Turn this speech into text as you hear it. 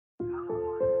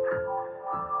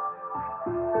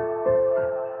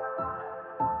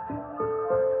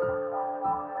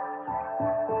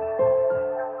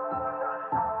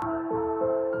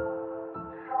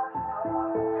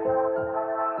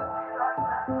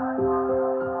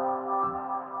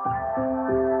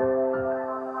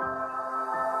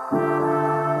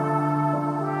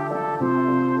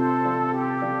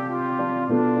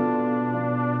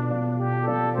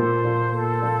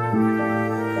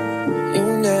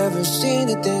Never seen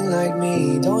a thing like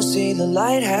me. Don't see the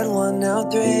light, had one, now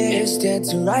three. It's dead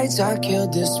to rights, I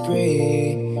killed this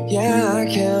spree. Yeah, I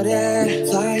killed it.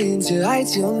 Flying to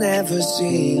heights you'll never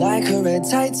see. Like a red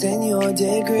tights in your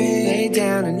degree. Lay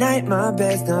down at night, my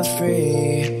bed's not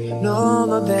free. No,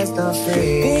 my bed's not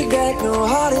free. Big back, no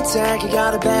heart attack. You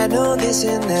got a bad, no this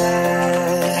and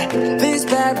that. This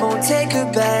bad won't take her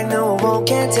back. No, it won't,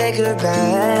 can't take her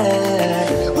back.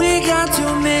 We got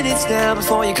 2 minutes now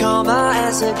before you call my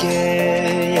ass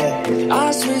again. Yeah,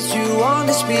 I switched you on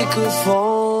the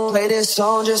speakerphone. Play this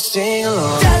song, just sing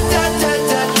along. Da da da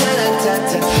da da da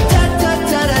da da da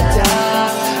da da da.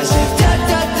 I said da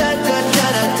da da da da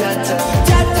da da da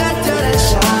da da da da.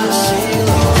 Sing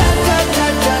along. Da da da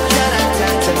da da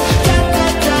da da da da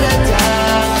da da da.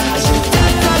 I said da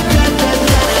da da da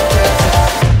da da da.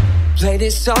 Play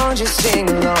this song, just sing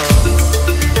along.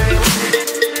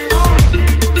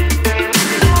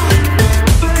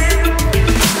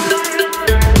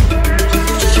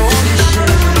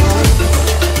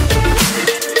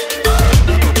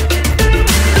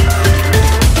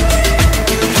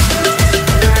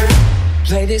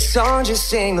 Play this song, just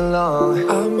sing along.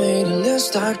 I made a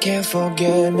list I can't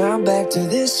forget. Now back to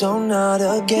this song, not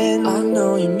again. I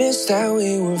know you missed that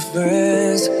we were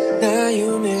friends. Now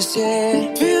you miss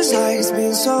it. Feels like it's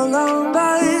been so long,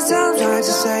 but it's time trying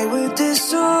to say with this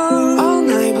song. All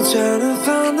night we're trying to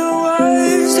find the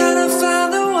words, trying to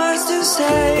find the words to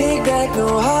say. Big back,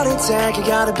 no heart attack. You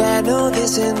got a bad, no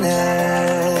this and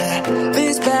that.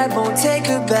 This bad won't take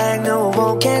her back. No, it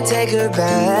won't, can't take her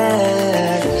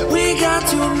back. We got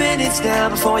 2 minutes now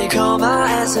before you call my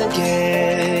ass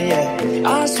again. Yeah,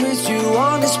 I switched you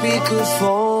on the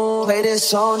speakerphone. Play this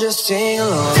song, just sing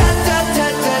along. Da da da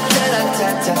da da da da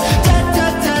da da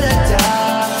da da da.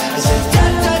 I said da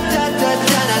da da da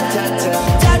da da da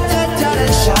da da da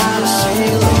da.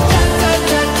 Sing along. Da da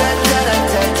da da da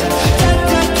da da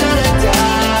da da da da.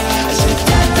 I said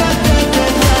da da da da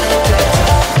da da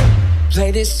da. Play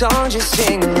this song, just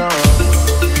sing along.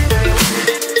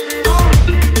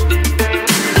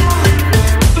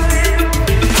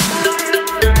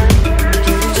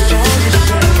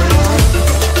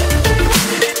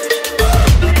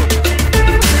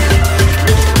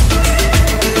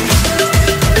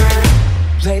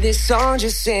 Play this song,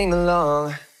 just sing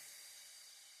along.